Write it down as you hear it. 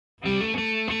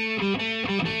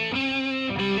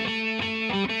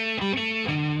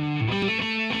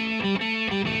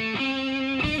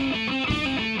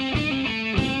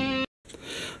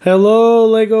Hello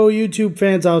Lego YouTube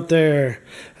fans out there.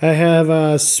 I have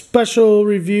a special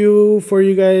review for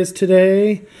you guys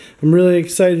today. I'm really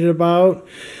excited about,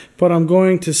 but I'm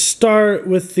going to start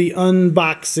with the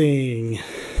unboxing.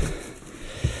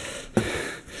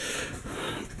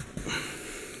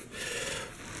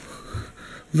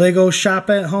 Lego Shop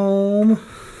at Home.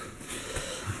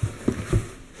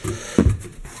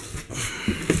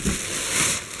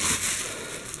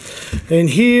 And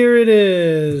here it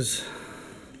is.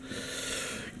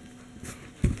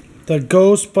 The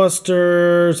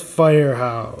Ghostbusters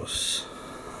Firehouse.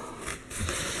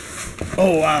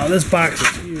 Oh wow, this box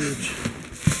is huge.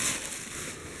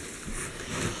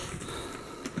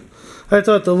 I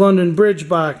thought the London Bridge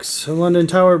box, the London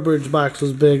Tower Bridge box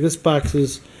was big. This box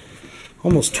is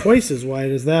almost twice as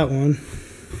wide as that one.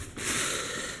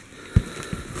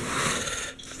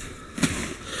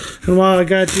 And while I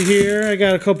got you here, I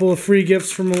got a couple of free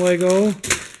gifts from Lego.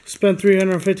 Spend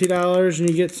 $350 and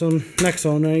you get some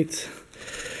Nexo-nites.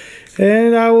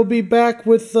 And I will be back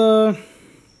with, in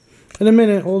a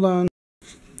minute, hold on.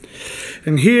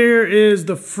 And here is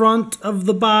the front of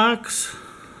the box.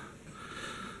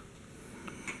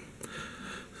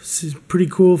 This is a pretty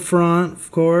cool front,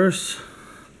 of course.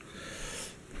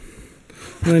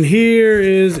 And here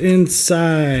is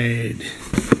inside.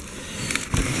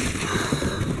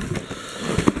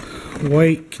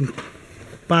 White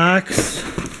box.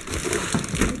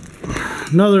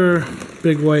 Another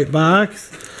big white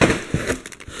box.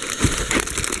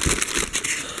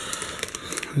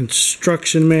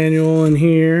 Instruction manual in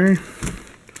here.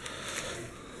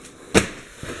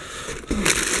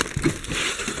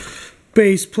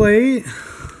 Base plate.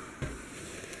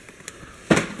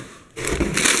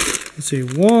 Let's see,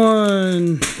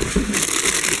 1,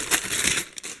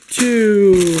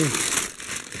 2,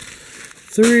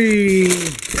 3,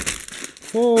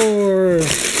 4,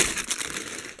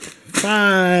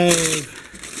 5,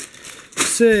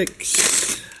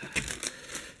 6,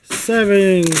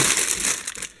 7,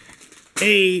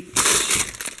 8,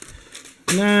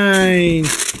 9,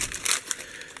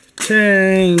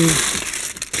 10,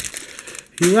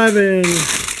 11,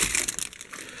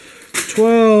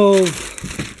 12,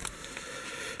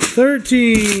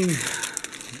 13,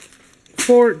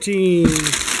 14,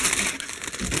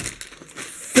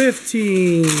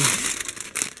 15,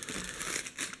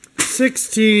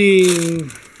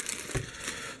 16,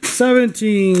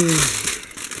 17,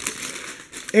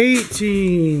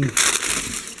 18,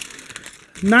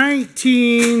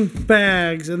 19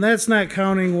 bags, and that's not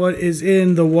counting what is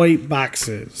in the white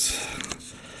boxes.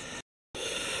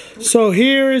 So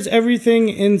here is everything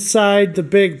inside the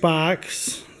big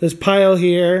box. This pile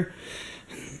here,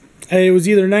 it was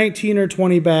either 19 or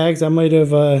 20 bags. I might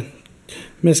have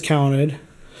miscounted.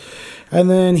 And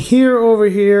then here over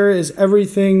here is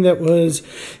everything that was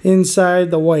inside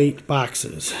the white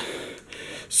boxes.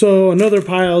 So another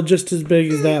pile just as big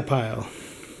as that pile.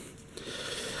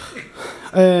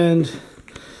 And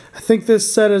I think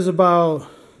this set is about,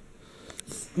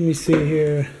 let me see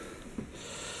here.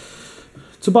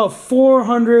 It's about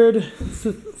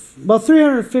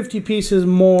 350 pieces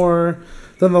more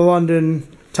than the London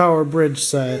Tower Bridge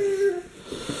set.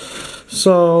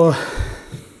 So,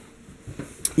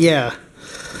 yeah.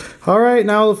 Alright,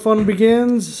 now the fun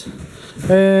begins.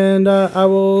 And I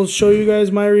will show you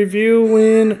guys my review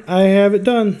when I have it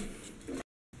done.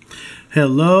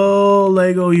 Hello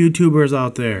Lego YouTubers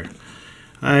out there.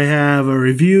 I have a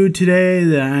review today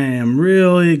that I am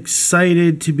really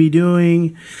excited to be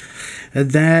doing.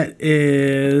 And that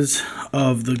is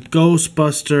of the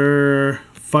Ghostbuster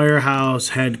Firehouse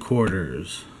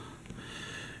headquarters.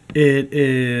 It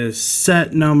is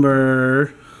set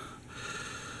number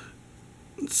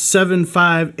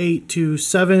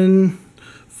 75827,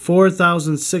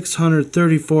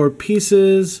 4,634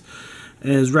 pieces,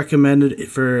 and is recommended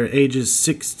for ages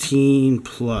 16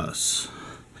 plus.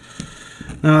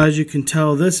 Now, as you can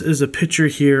tell, this is a picture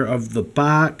here of the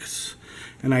box,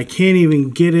 and I can't even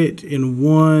get it in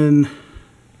one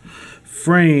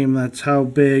frame. That's how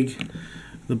big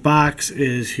the box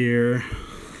is here.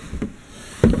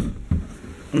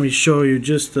 Let me show you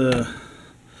just the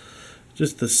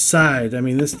side. I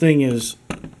mean, this thing is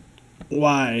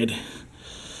wide.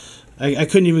 I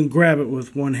couldn't even grab it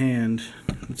with one hand.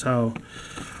 That's how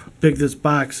big this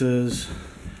box is.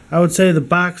 I would say the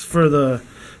box for the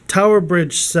Tower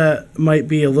Bridge set might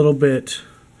be a little bit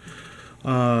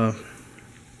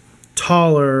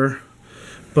taller,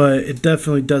 but it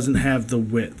definitely doesn't have the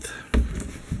width.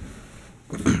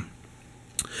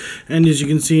 And as you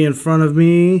can see in front of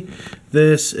me,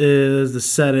 this is the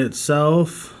set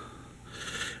itself.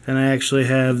 And I actually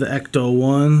have the Ecto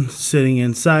 1 sitting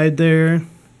inside there.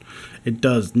 It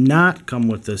does not come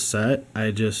with this set.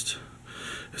 I just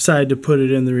decided to put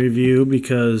it in the review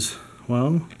because,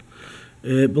 well,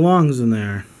 it belongs in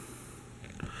there.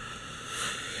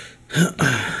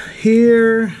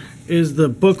 Here is the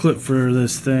booklet for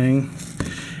this thing,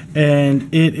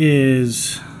 and it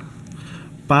is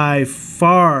by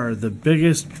far the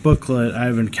biggest booklet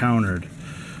I've encountered.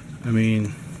 I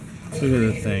mean, look at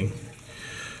the thing.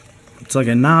 It's like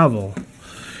a novel.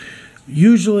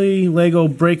 Usually Lego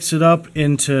breaks it up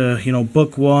into, you know,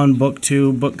 book 1, book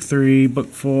 2, book 3, book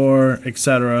 4,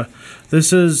 etc.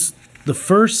 This is the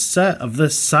first set of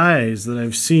this size that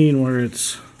I've seen where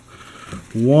it's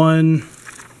one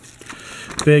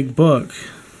big book.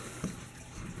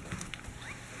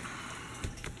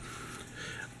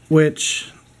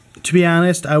 Which, to be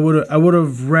honest, I would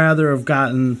have rather have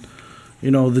gotten,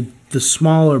 you know, the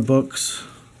smaller books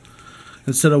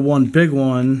instead of one big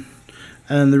one.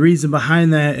 And the reason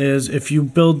behind that is if you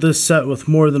build this set with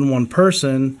more than one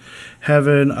person,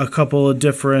 having a couple of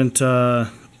different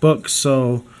books,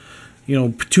 so, you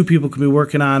know, 2 people can be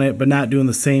working on it but not doing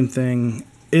the same thing,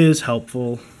 is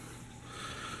helpful.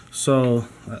 So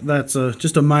that's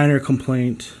just a minor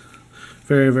complaint.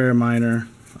 Very, very minor,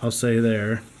 I'll say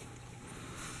there.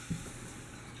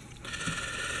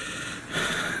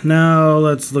 Now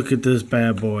let's look at this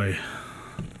bad boy.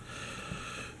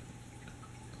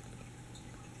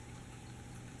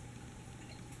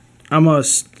 I'm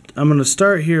gonna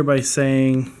start here by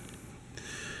saying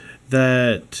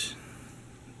that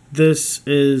this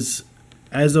is,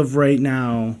 as of right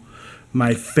now,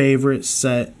 my favorite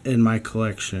set in my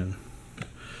collection.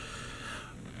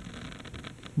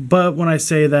 But when I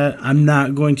say that, I'm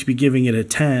not going to be giving it a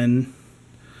 10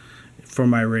 for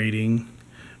my rating,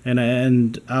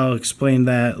 and I'll explain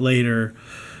that later.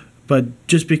 But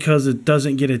just because it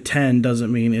doesn't get a 10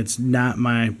 doesn't mean it's not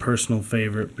my personal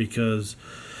favorite, because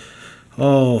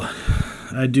oh,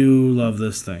 I do love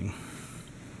this thing.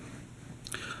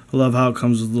 I love how it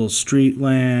comes with a little street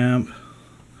lamp.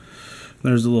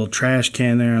 There's a little trash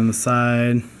can there on the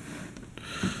side.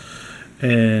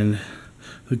 And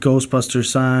the Ghostbusters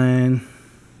sign.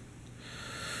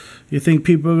 You think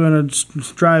people are going to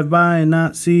drive by and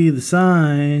not see the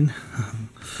sign?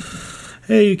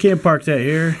 Hey, you can't park that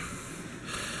here.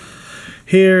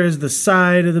 Here is the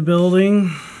side of the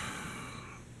building.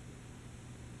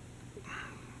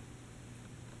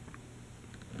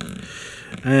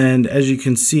 And as you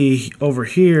can see over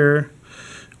here,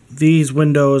 these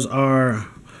windows are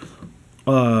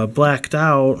blacked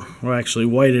out, or actually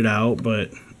whited out, but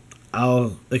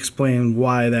I'll explain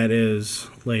why that is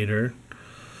later.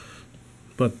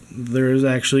 But there is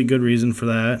actually good reason for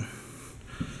that.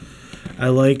 I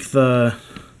like the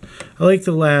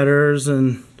ladders,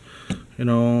 and, you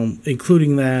know,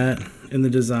 including that in the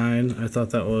design. I thought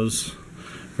that was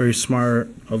very smart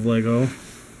of Lego.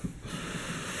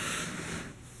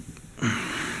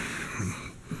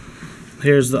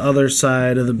 Here's the other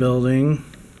side of the building.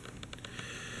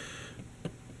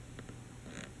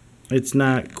 It's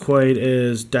not quite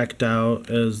as decked out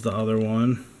as the other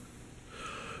one,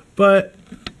 but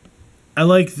I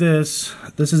like this.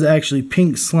 This is actually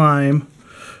pink slime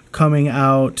coming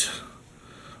out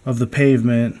of the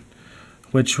pavement,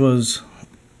 which was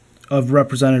a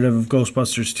representative of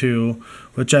Ghostbusters 2,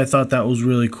 which I thought that was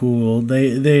really cool.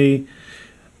 This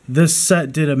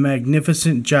set did a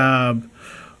magnificent job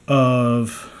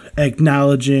of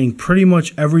acknowledging pretty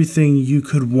much everything you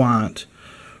could want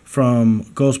from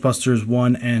Ghostbusters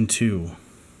 1 and 2.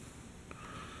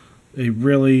 They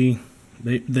really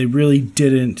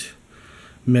didn't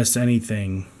miss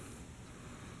anything,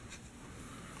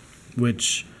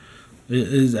 which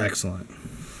is excellent.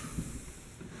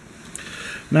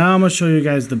 Now I'm going to show you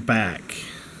guys the back.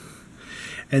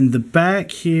 And the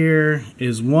back here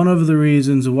is one of the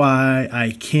reasons why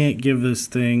I can't give this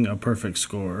thing a perfect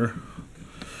score.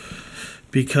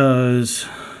 Because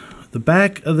the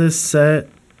back of this set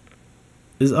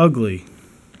is ugly.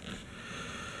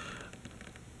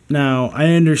 Now,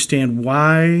 I understand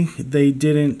why they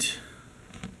didn't,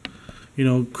 you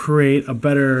know, create a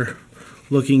better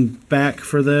looking back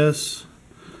for this.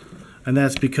 And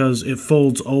that's because it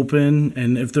folds open,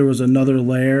 and if there was another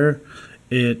layer,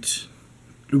 it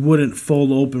wouldn't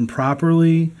fold open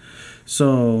properly.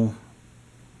 So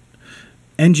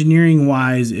engineering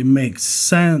wise, it makes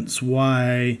sense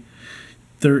why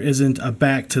there isn't a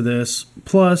back to this.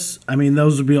 Plus, I mean,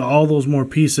 those would be all those more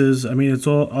pieces. I mean, it's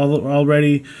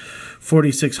already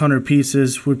 4,600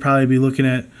 pieces. We'd probably be looking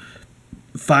at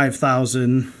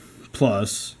 5,000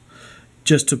 plus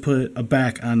just to put a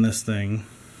back on this thing.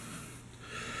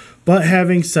 But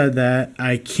having said that,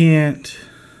 I can't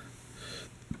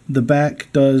the back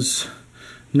does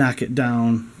knock it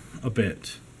down a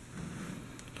bit,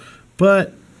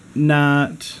 but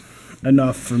not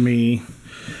enough for me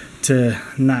to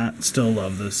not still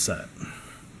love this set.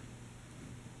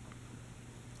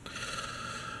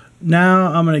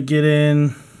 Now I'm going to get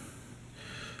in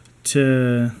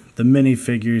to the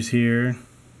minifigures here.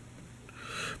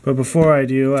 But before I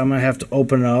do, I'm going to have to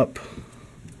open it up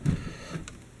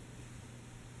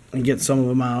and get some of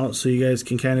them out so you guys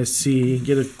can kind of see,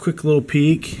 get a quick little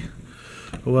peek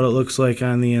of what it looks like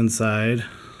on the inside.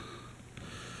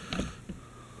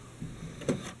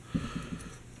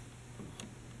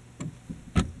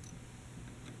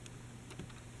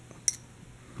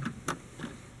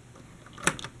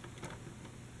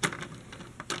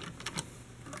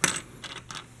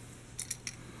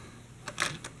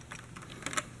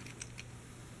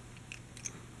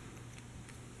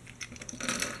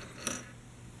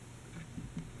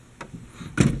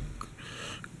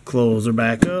 Clothes are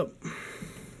back up.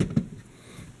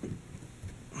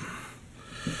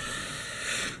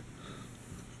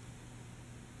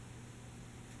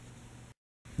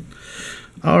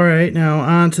 Alright, now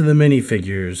on to the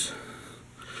minifigures.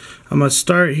 I'm going to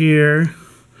start here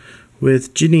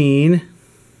with Janine.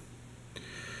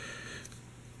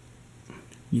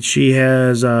 She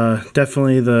has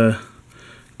definitely the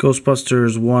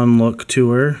Ghostbusters 1 look to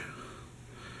her.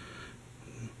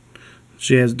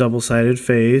 She has double-sided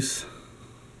face.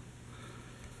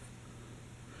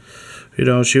 You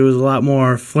know, she was a lot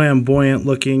more flamboyant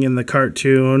looking in the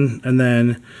cartoon and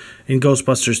then in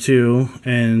Ghostbusters 2.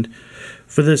 And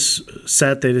for this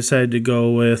set, they decided to go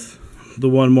with the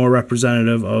one more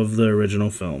representative of the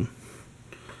original film.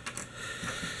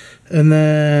 And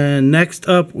then next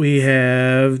up we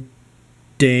have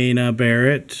Dana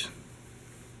Barrett.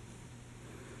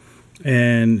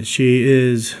 And she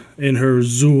is in her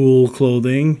Zool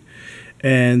clothing.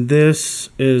 And this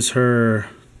is her,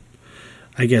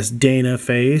 I guess, Dana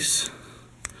face.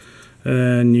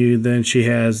 And then she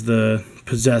has the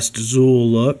possessed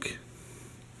Zool look.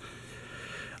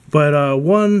 But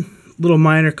one little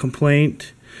minor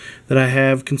complaint that I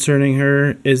have concerning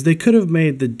her is they could have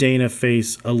made the Dana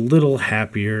face a little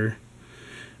happier.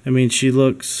 I mean, she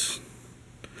looks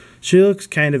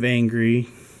kind of angry.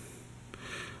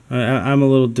 I'm a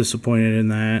little disappointed in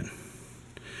that.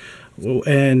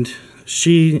 And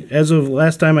she, as of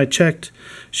last time I checked,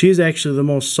 she's actually the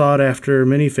most sought after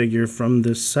minifigure from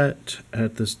this set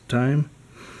at this time.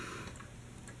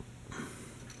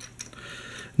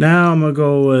 Now I'm going to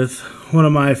go with one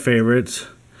of my favorites.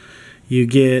 You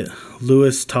get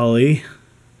Louis Tully.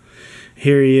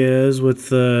 Here he is with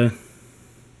the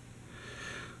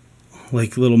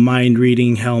like little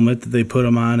mind-reading helmet that they put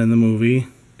him on in the movie.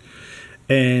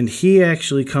 And he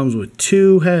actually comes with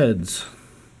 2 heads.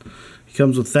 He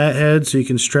comes with that head, so you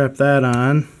can strap that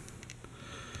on.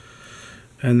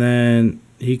 And then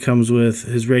he comes with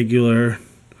his regular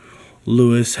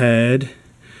Lewis head.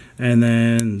 And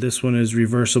then this one is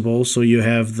reversible, so you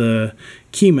have the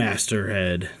Keymaster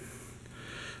head.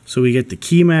 So we get the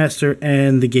Keymaster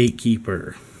and the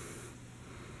Gatekeeper.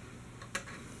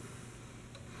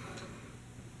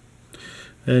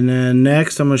 And then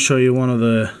next, I'm going to show you one of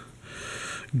the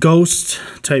ghost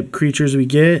type creatures we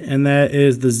get, and that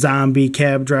is the zombie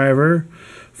cab driver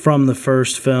from the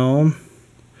first film,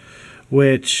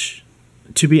 which,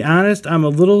 to be honest, I'm a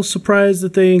little surprised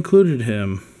that they included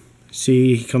him.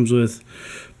 See, he comes with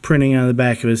printing on the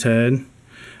back of his head.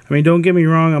 I mean, don't get me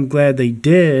wrong, I'm glad they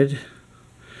did.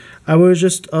 I was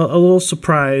just a little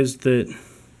surprised that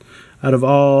out of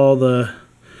all the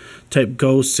type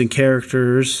ghosts and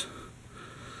characters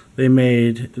they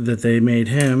made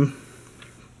him.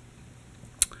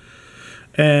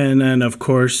 And then, of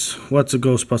course, what's a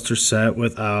Ghostbusters set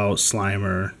without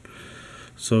Slimer?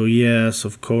 So, yes,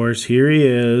 of course, here he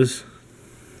is.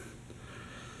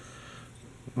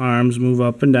 Arms move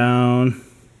up and down.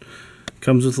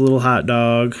 Comes with a little hot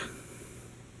dog.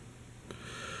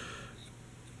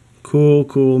 Cool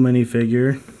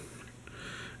minifigure.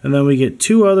 And then we get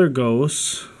 2 other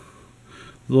ghosts.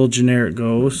 Little generic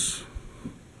ghosts.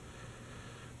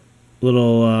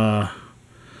 Little,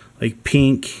 like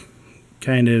pink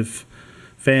kind of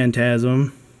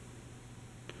phantasm.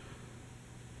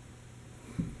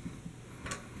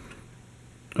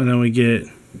 And then we get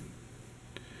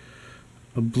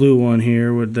a blue one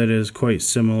here that is quite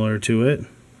similar to it.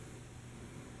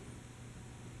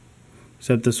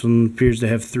 Except this one appears to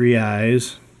have 3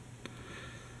 eyes.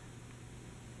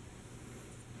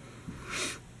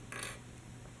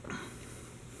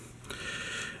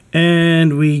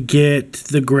 And we get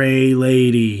the Gray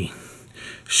Lady.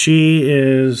 She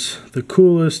is the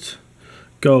coolest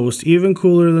Ghost. Even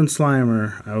cooler than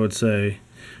Slimer, I would say.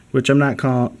 Which I'm not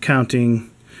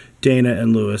counting Dana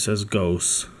and Lewis as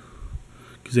ghosts,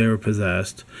 because they were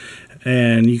possessed.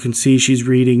 And you can see she's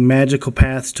reading Magical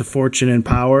Paths to Fortune and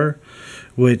Power,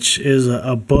 which is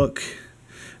a book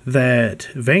that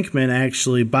Venkman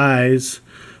actually buys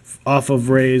off of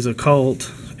Ray's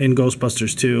occult in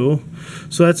Ghostbusters 2.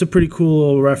 So that's a pretty cool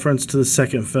little reference to the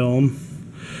second film.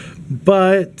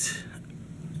 But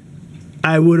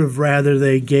I would have rather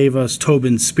they gave us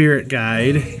Tobin's spirit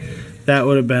guide. That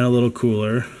would have been a little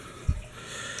cooler.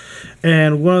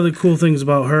 And one of the cool things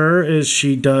about her is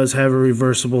she does have a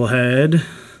reversible head.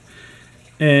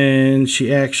 And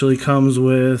she actually comes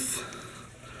with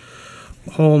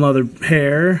a whole nother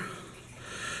hair.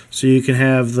 So you can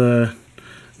have the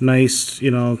nice,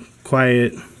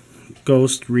 quiet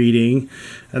ghost reading.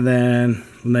 And then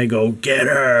when they go, "Get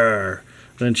her!"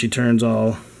 then she turns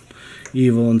all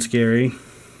evil and scary.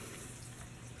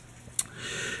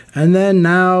 And then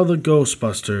now the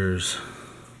Ghostbusters.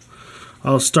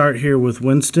 I'll start here with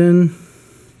Winston.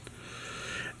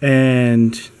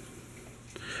 And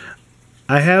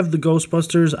I have the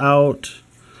Ghostbusters out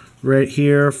right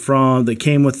here that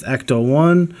came with Ecto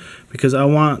 1, because I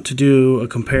want to do a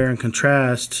compare and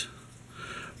contrast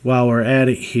while we're at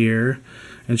it here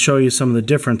and show you some of the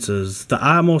differences. The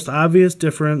most obvious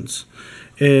difference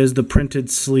is the printed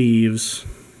sleeves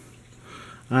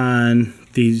on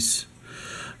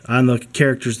the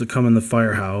characters that come in the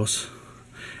Firehouse.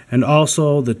 And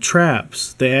also the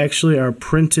traps. They actually are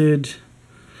printed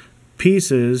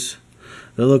pieces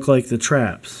that look like the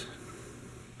traps.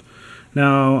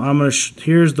 Now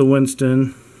here's the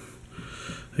Winston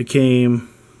that came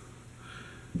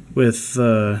with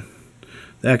the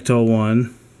Ecto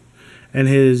 1, and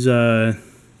his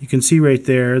you can see right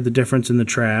there the difference in the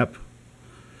trap.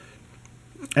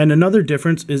 And another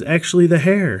difference is actually the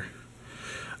hair.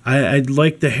 I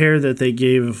like the hair that they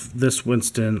gave this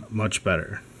Winston much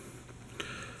better.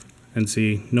 And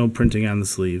see, no printing on the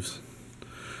sleeves.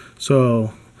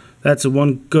 So that's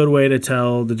one good way to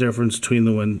tell the difference between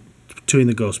the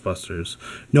Ghostbusters.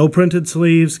 No printed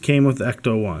sleeves came with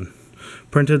Ecto 1.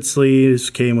 Printed sleeves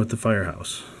came with the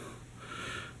Firehouse.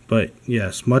 But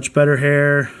yes, much better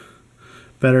hair,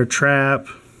 better trap,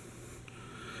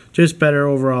 just better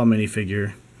overall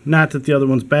minifigure. Not that the other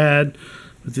one's bad,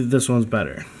 but this one's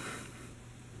better.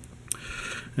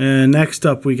 And next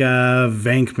up we got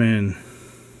Venkman.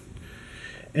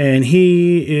 And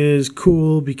he is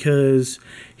cool because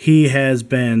he has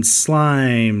been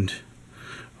slimed.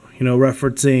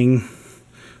 Referencing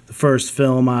the first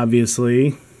film,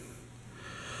 obviously.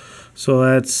 So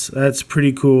that's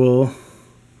pretty cool.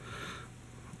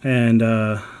 And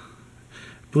I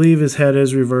believe his head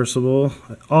is reversible.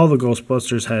 All the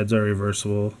Ghostbusters heads are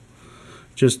reversible.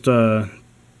 Just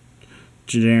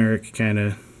generic kind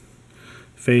of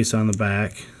face on the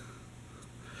back.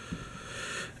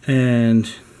 And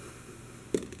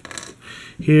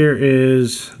here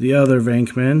is the other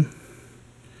Venkman.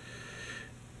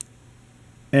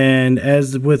 And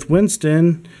as with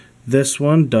Winston, this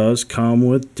one does come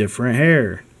with different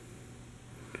hair.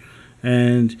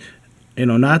 And,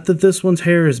 not that this one's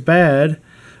hair is bad,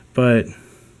 but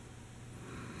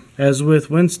as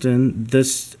with Winston,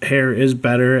 this hair is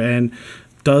better and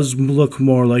does look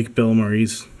more like Bill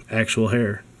Murray's actual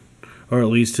hair. Or at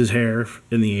least his hair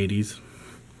in the 80s.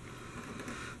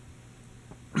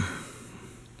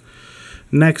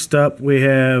 Next up, we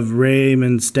have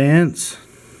Raymond Stantz.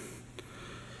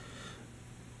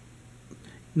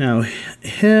 Now,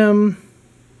 him,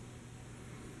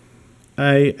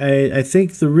 I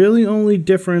think the really only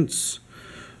difference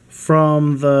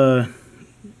from the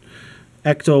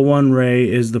Ecto 1 Ray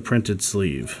is the printed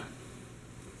sleeve.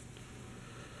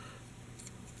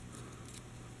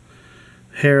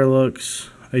 Hair looks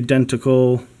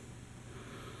identical.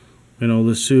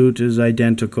 The suit is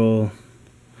identical.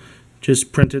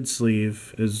 Just printed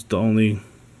sleeve is the only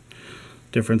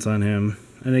difference on him.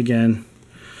 And again,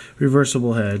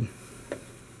 reversible head.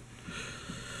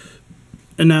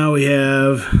 And now we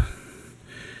have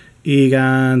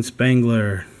Egon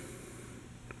Spengler.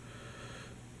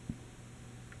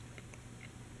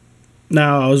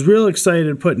 Now, I was real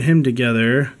excited putting him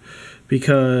together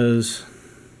because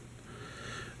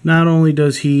not only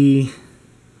does he...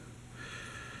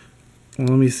 Well,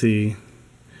 let me see.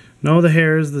 No, the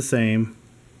hair is the same.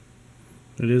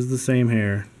 It is the same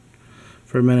hair.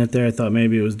 For a minute there, I thought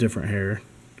maybe it was different hair.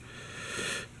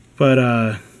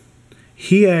 But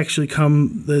he actually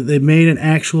they made an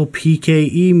actual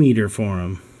PKE meter for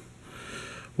him,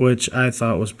 which I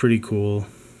thought was pretty cool.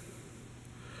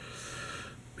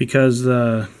 Because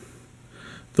the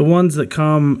The ones that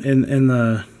come in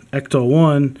the Ecto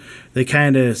 1, they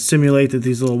kind of simulate that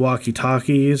these little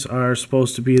walkie-talkies are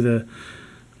supposed to be the,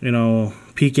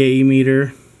 PKE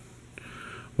meter,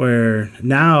 where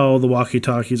now the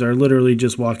walkie-talkies are literally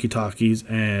just walkie-talkies,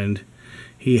 and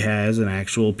he has an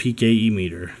actual PKE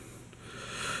meter.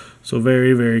 So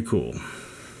very, very cool.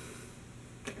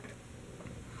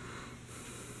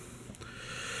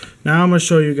 Now I'm going to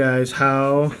show you guys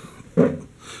how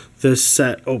this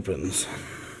set opens.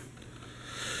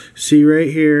 See right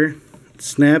here, it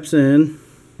snaps in.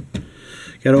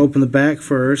 Got to open the back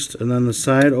first, and then the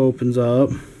side opens up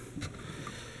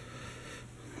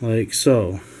like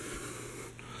so.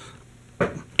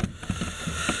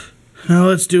 Now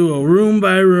let's do a room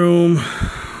by room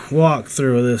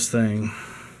walkthrough of this thing.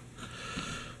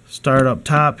 Start up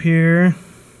top here.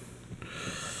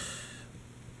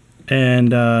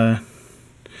 And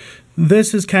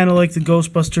this is kind of like the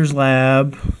Ghostbusters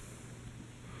lab.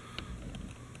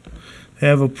 They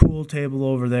have a pool table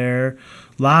over there.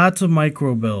 Lots of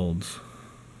micro builds.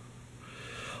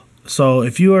 So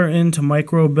if you are into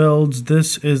micro builds,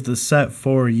 this is the set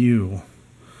for you.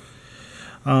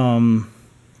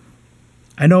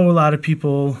 I know a lot of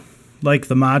people like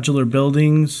the modular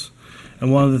buildings,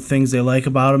 and one of the things they like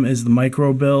about them is the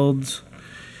micro builds.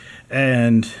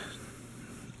 And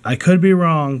I could be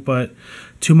wrong, but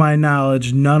to my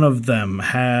knowledge, none of them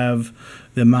have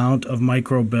the amount of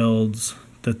micro builds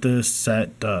that this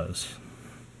set does.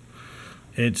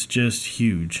 It's just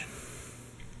huge.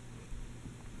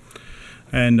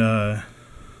 And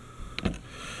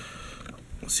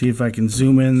see if I can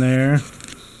zoom in there.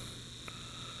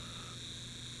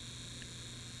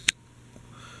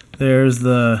 There's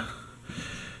the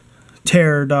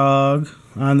terror dog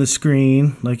on the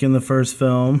screen, like in the first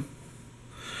film.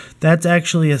 That's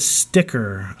actually a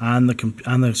sticker on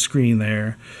the screen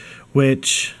there,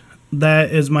 which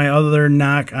that is my other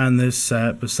knock on this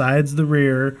set. Besides the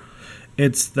rear,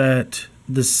 it's that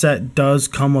the set does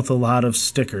come with a lot of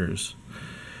stickers.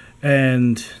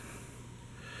 And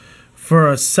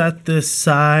for a set this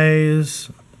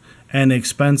size and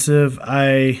expensive,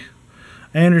 I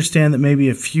understand that maybe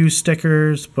a few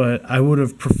stickers, but I would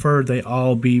have preferred they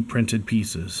all be printed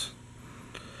pieces.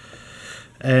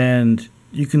 And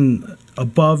you can,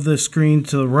 above the screen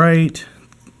to the right,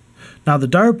 now the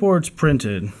dartboard's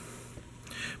printed,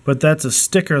 but that's a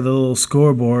sticker, the little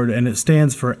scoreboard, and it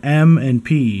stands for M and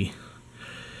P.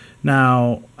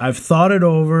 Now, I've thought it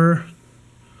over,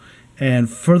 and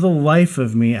for the life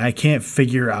of me, I can't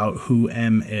figure out who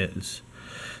M is.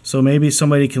 So maybe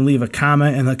somebody can leave a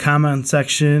comment in the comment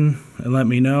section and let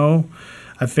me know.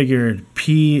 I figured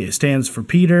P stands for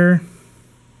Peter,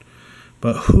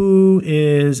 but who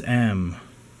is M?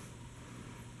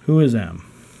 Who is M?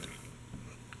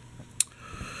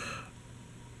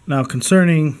 Now,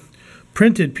 concerning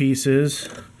printed pieces,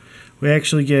 we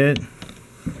actually get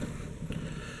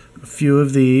a few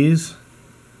of these.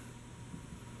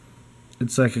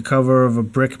 It's like a cover of a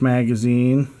brick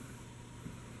magazine.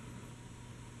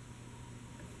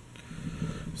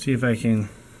 See if I can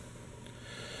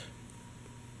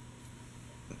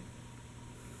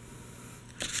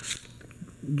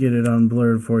get it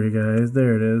unblurred for you guys.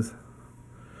 There it is.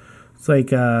 It's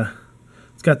like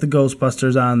it's got the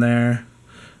Ghostbusters on there.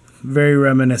 Very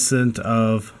reminiscent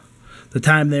of the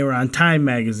time they were on Time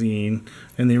magazine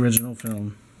in the original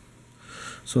film.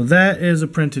 So that is a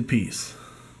printed piece.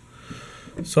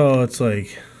 So it's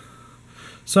like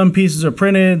some pieces are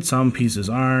printed, some pieces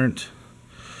aren't.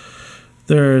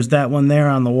 There's that one there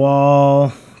on the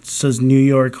wall. It says New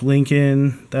York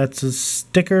Lincoln. That's a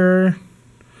sticker.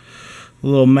 A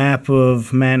little map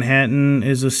of Manhattan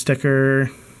is a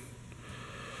sticker.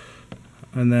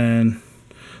 And then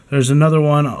there's another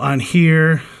one on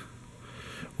here,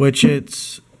 which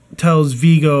tells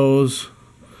Vigo's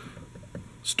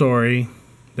story.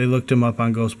 They looked him up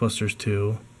on Ghostbusters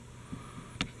 2.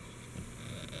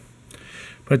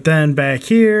 But then back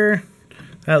here,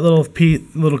 that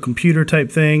little computer type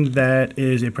thing, that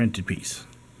is a printed piece.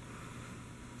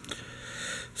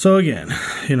 So again,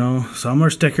 some are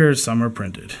stickers, some are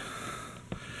printed.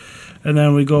 And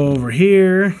then we go over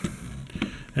here,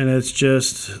 and it's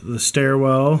just the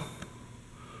stairwell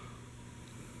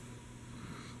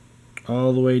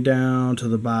all the way down to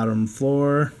the bottom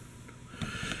floor.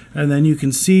 And then you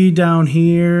can see down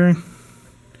here,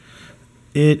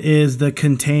 it is the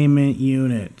containment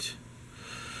unit.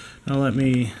 Now let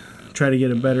me try to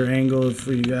get a better angle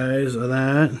for you guys of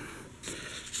that.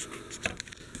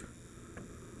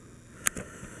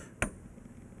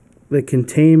 The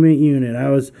containment unit. I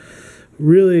was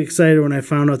really excited when I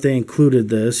found out they included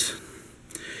this.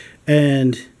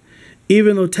 And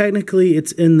even though technically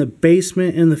it's in the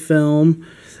basement in the film,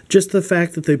 just the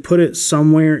fact that they put it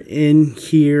somewhere in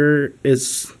here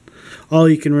is all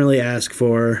you can really ask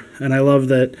for. And I love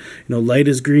that, light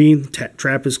is green,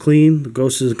 trap is clean, the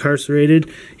ghost is incarcerated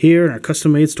here in our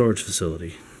custom-made storage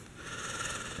facility.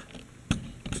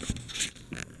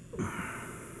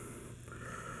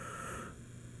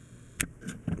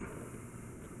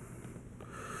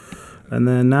 And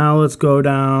then now let's go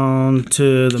down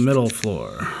to the middle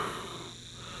floor.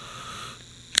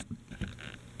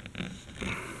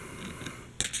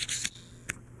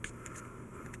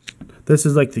 This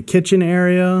is like the kitchen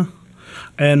area.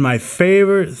 And my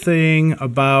favorite thing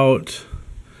about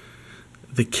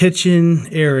the kitchen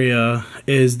area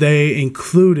is they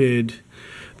included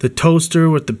the toaster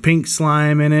with the pink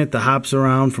slime in it that hops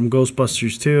around from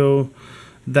Ghostbusters 2.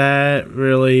 That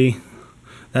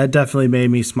definitely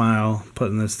made me smile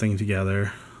putting this thing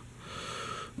together.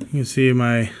 You can see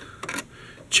my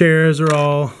chairs are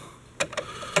all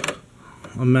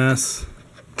a mess.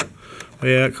 But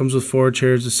yeah, it comes with 4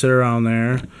 chairs to sit around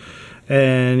there.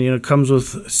 And, it comes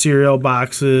with cereal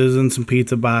boxes and some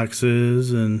pizza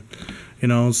boxes and,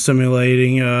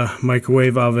 simulating a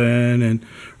microwave oven and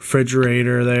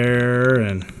refrigerator there,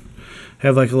 and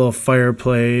have like a little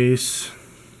fireplace.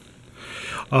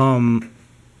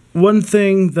 One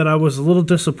thing that I was a little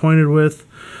disappointed with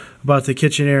about the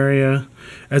kitchen area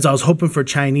is I was hoping for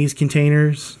Chinese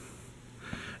containers,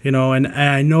 and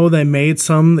I know they made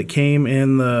some that came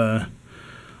in the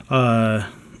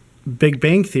Big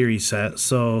Bang Theory set,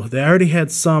 so they already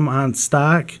had some on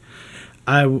stock.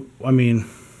 I mean,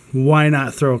 why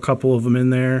not throw a couple of them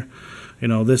in there?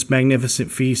 This magnificent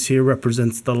feast here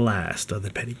represents the last of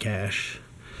the petty cash.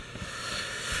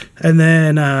 And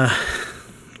then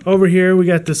over here, we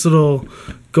got this little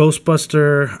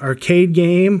Ghostbuster arcade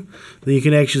game that you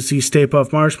can actually see Stay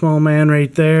Puft Marshmallow Man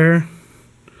right there.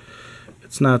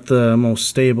 It's not the most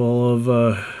stable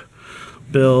of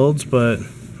builds, but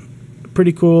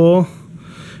pretty cool.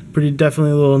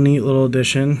 Definitely a little neat little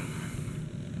addition.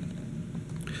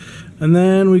 And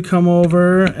then we come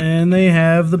over and they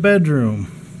have the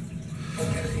bedroom.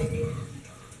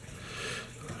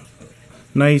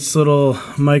 Nice little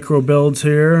micro builds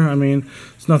here. I mean,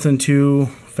 it's nothing too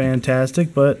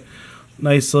fantastic, but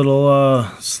nice little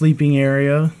sleeping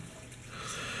area.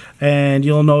 And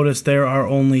you'll notice there are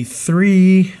only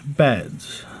 3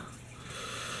 beds.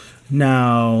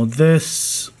 Now,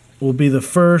 this will be the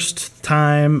first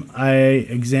time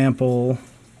example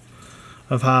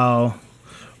of how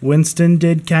Winston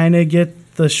did kind of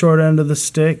get the short end of the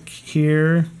stick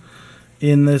here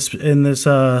in this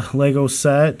Lego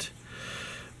set.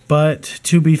 But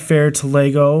to be fair to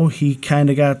Lego, he kind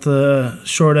of got the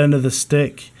short end of the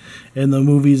stick in the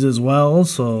movies as well.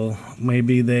 So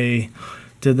maybe they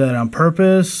did that on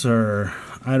purpose, or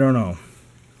I don't know.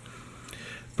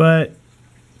 But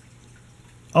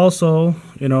also,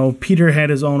 Peter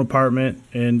had his own apartment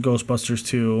in Ghostbusters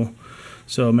 2.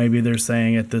 So maybe they're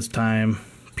saying at this time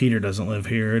Peter doesn't live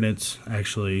here and it's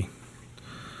actually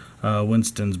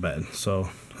Winston's bed. So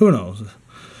who knows?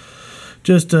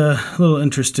 Just a little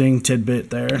interesting tidbit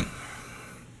there.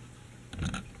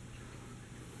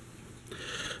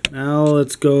 Now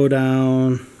let's go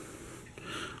down.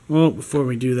 Well, before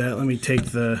we do that, let me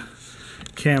take the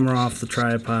camera off the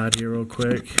tripod here real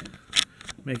quick.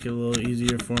 Make it a little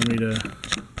easier for me to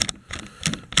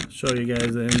show you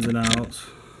guys the ins and outs.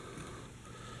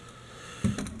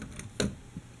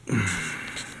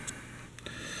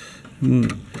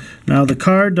 Now the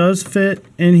car does fit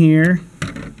in here.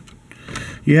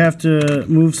 You have to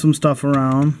move some stuff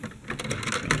around,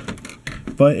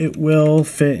 but it will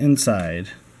fit inside,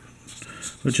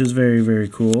 which is very, very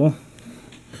cool.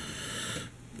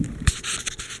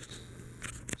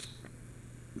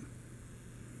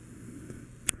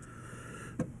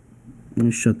 Let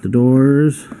me shut the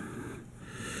doors.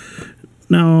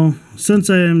 Now, since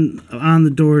I am on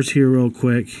the doors here real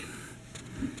quick,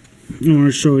 I want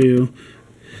to show you.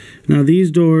 Now these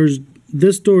doors,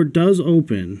 this door does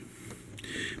open,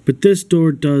 but this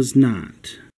door does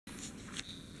not.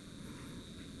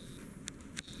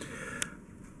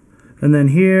 And then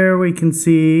here we can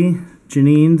see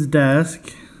Janine's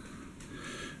desk.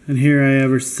 And here I have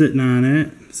her sitting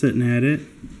at it.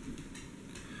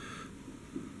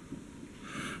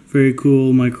 Very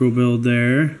cool micro build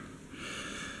there.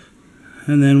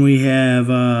 And then we have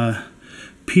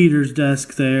Peter's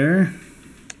desk there.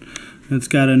 It's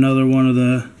got another one of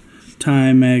the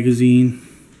Time magazine,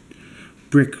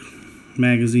 Brick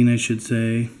magazine I should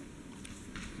say.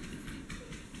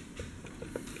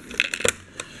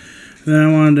 And then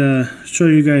I wanted to show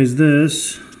you guys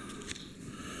this.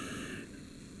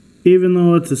 Now, since I am on the doors here real quick, I want to show you. Now these doors even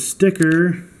though it's a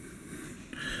sticker,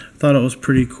 I thought it was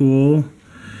pretty cool.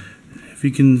 If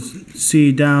you can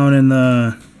see down in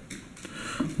the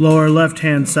lower left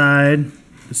hand side,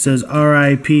 it says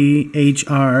R.I.P.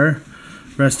 H.R.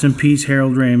 Rest in peace,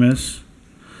 Harold Ramis.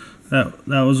 That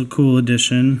was a cool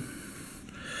addition.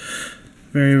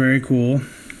 Very, very cool.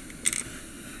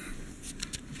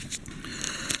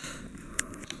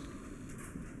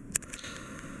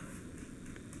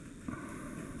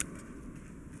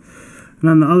 And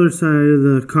on the other side of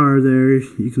the car there,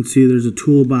 you can see there's a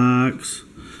toolbox.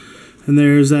 And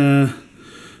there's the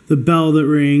bell that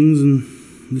rings and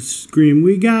the scream,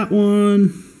 "We got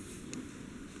one!"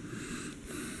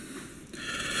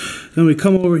 Then we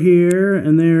come over here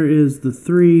and there is the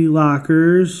 3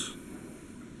 lockers.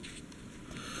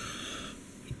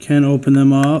 You can open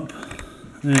them up.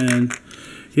 And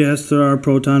yes, there are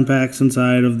proton packs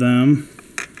inside of them.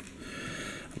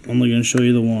 I'm only going to show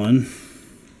you the one.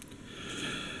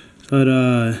 But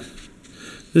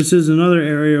this is another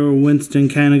area where Winston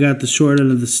kind of got the short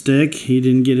end of the stick. He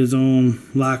didn't get his own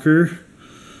locker.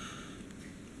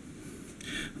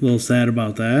 A little sad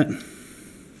about that.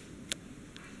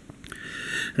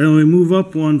 And then we move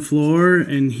up 1 floor,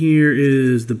 and here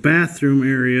is the bathroom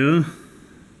area.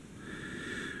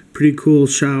 Pretty cool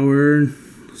shower.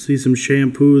 See some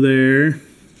shampoo there.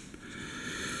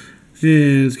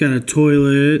 And it's got a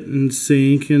toilet and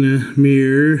sink and a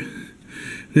mirror.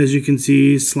 As you can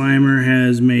see, Slimer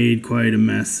has made quite a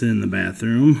mess in the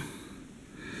bathroom.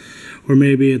 Or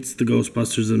maybe it's the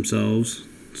Ghostbusters themselves.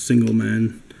 Single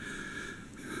men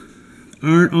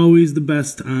aren't always the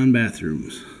best on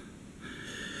bathrooms.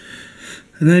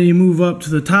 And then you move up to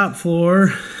the top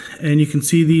floor, and you can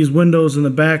see these windows in the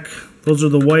back. Those are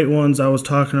the white ones I was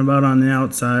talking about on the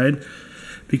outside,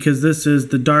 because this is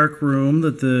the dark room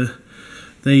that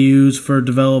they use for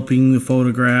developing the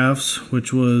photographs,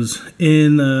 which was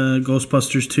in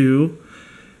Ghostbusters 2.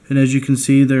 And as you can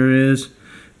see, there is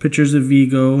pictures of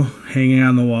Vigo hanging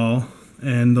on the wall,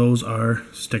 and those are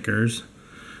stickers.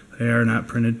 They are not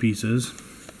printed pieces.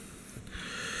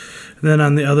 Then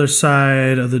on the other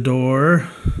side of the door,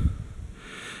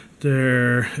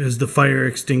 there is the fire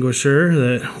extinguisher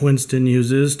that Winston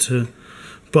uses to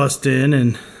bust in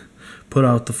and put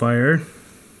out the fire.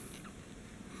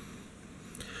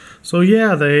 So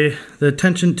yeah, the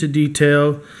attention to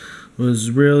detail was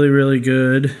really, really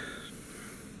good.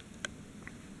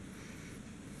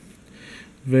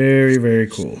 Very, very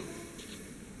cool.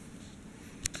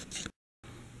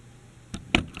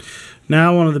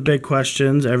 Now, one of the big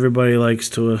questions everybody likes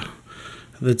to,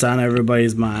 that's on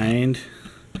everybody's mind,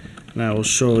 and I will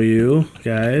show you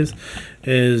guys,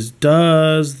 is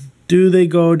do they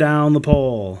go down the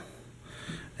pole?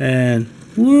 And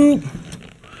whoop,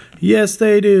 yes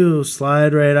they do.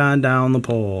 Slide right on down the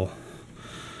pole.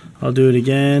 I'll do it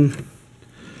again.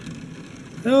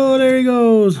 Oh, there he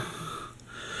goes.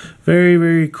 Very,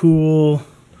 very cool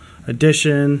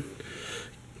addition.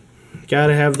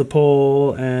 Gotta have the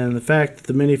pole, and the fact that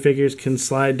the minifigures can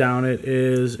slide down it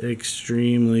is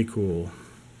extremely cool.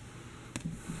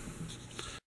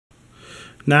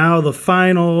 Now the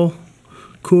final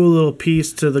cool little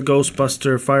piece to the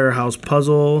Ghostbuster Firehouse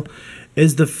puzzle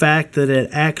is the fact that it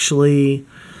actually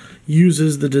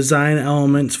uses the design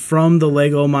elements from the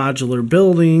Lego modular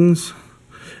buildings.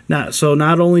 So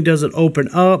not only does it open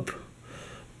up,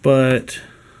 but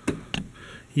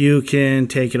you can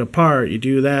take it apart. You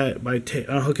do that by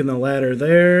unhooking the ladder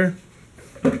there.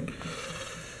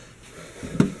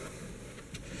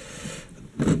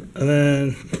 And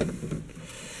then,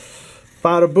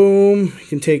 bada boom, you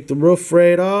can take the roof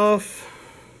right off.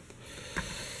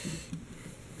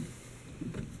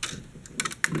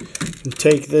 And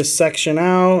take this section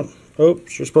out.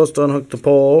 Oops, you're supposed to unhook the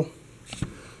pole.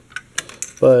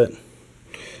 But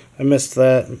I missed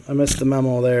that. I missed the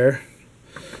memo there.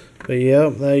 But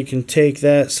yep, now you can take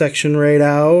that section right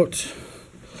out.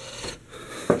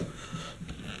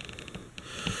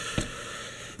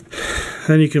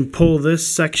 Then you can pull this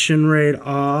section right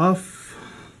off.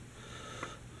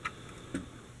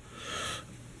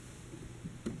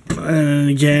 And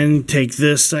again, take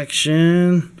this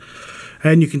section.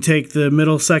 And you can take the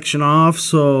middle section off.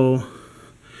 So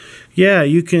yeah,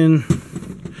 you can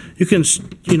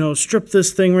strip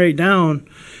this thing right down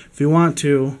if you want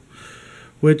to,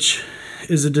 which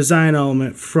is a design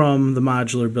element from the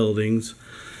modular buildings.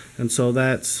 And so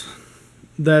that's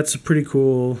a pretty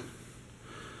cool,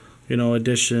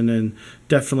 addition, and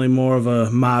definitely more of a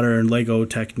modern Lego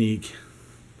technique.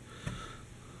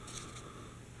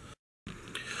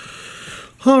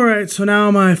 Alright, so now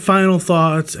my final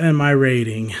thoughts and my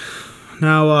rating.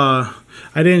 Now,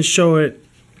 I didn't show it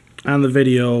on the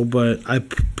video, but I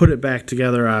put it back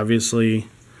together, obviously.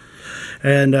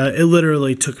 And it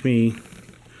literally took me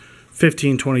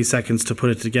 15-20 seconds to put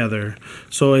it together.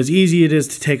 So as easy it is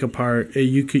to take apart,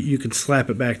 you can slap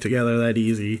it back together that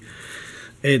easy.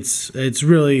 It's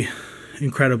really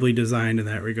incredibly designed in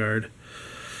that regard.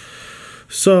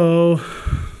 So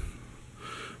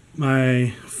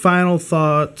my final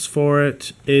thoughts for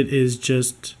it,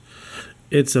 it's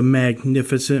a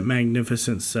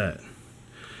magnificent set.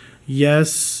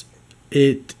 Yes,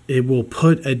 it will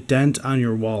put a dent on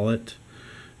your wallet,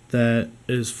 that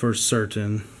is for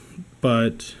certain.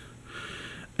 But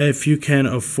if you can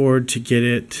afford to get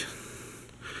it,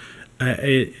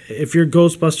 if you're a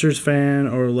Ghostbusters fan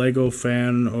or a Lego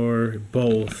fan or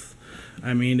both,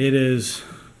 I mean, it is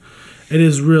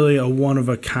really a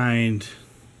one-of-a-kind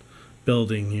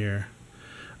building here.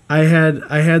 I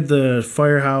had the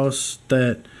Firehouse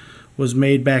that was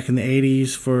made back in the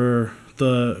 80s for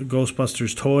the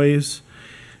Ghostbusters toys,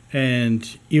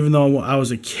 and even though I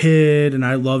was a kid and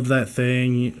I loved that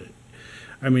thing,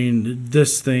 I mean,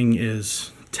 this thing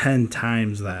is 10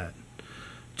 times that.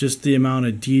 Just the amount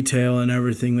of detail and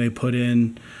everything they put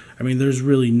in, I mean, there's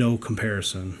really no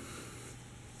comparison.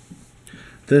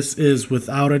 This is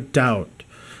without a doubt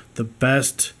the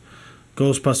best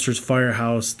Ghostbusters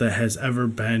Firehouse that has ever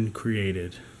been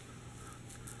created.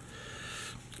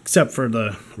 Except for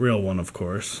the real one, of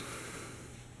course.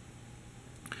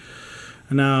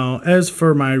 Now, as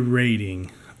for my rating,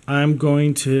 I'm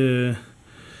going to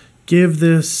give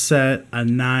this set a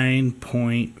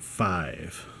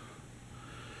 9.5.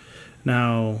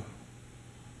 Now,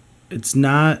 it's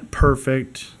not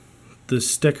perfect. The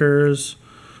stickers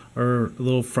are a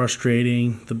little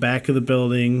frustrating. The back of the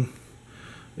building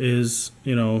is,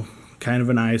 kind of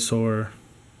an eyesore.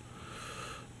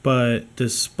 But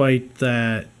despite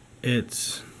that,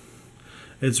 it's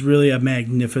really a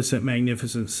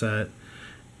magnificent set.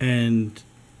 And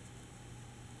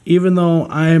even though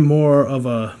I'm more of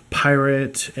a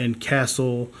pirate and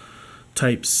castle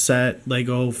type set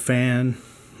Lego fan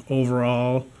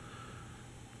overall,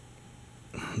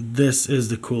 this is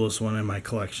the coolest one in my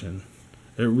collection.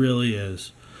 It really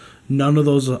is. None of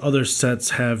those other sets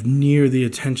have near the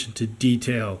attention to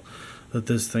detail that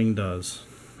this thing does.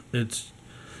 It's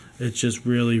just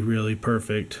really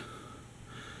perfect.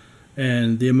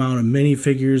 And the amount of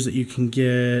minifigures that you can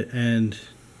get, and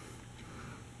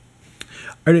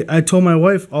I told my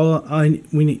wife we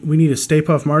need a Stay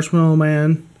Puft Marshmallow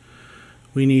Man,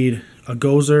 we need a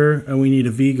Gozer, and we need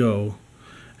a Vigo,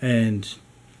 and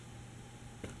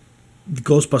the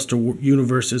Ghostbuster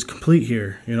universe is complete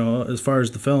here. As far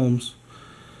as the films,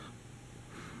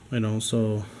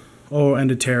 So,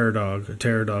 and a Terror Dog. A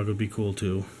Terror Dog would be cool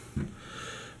too.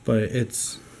 But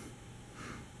it's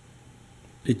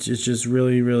just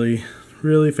really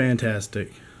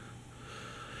fantastic.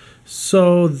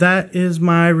 So that is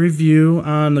my review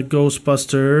on the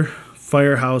Ghostbuster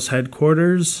Firehouse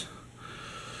headquarters.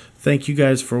 Thank you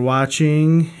guys for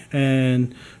watching,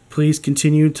 and please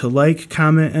continue to like,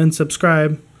 comment, and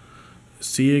subscribe.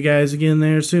 See you guys again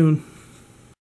there soon.